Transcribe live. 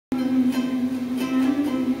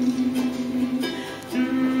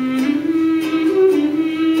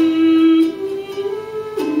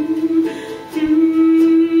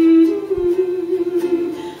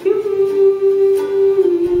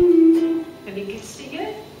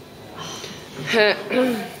When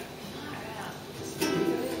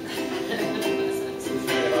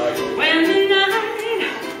the night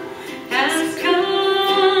has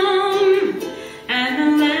come and the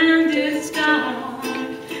land is dark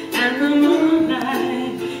and the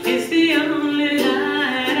moonlight is the only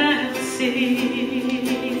light I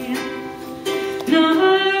see, no,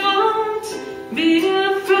 I won't be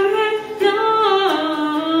afraid, no,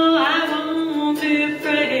 I won't be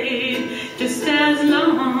afraid, just as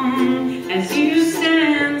long as you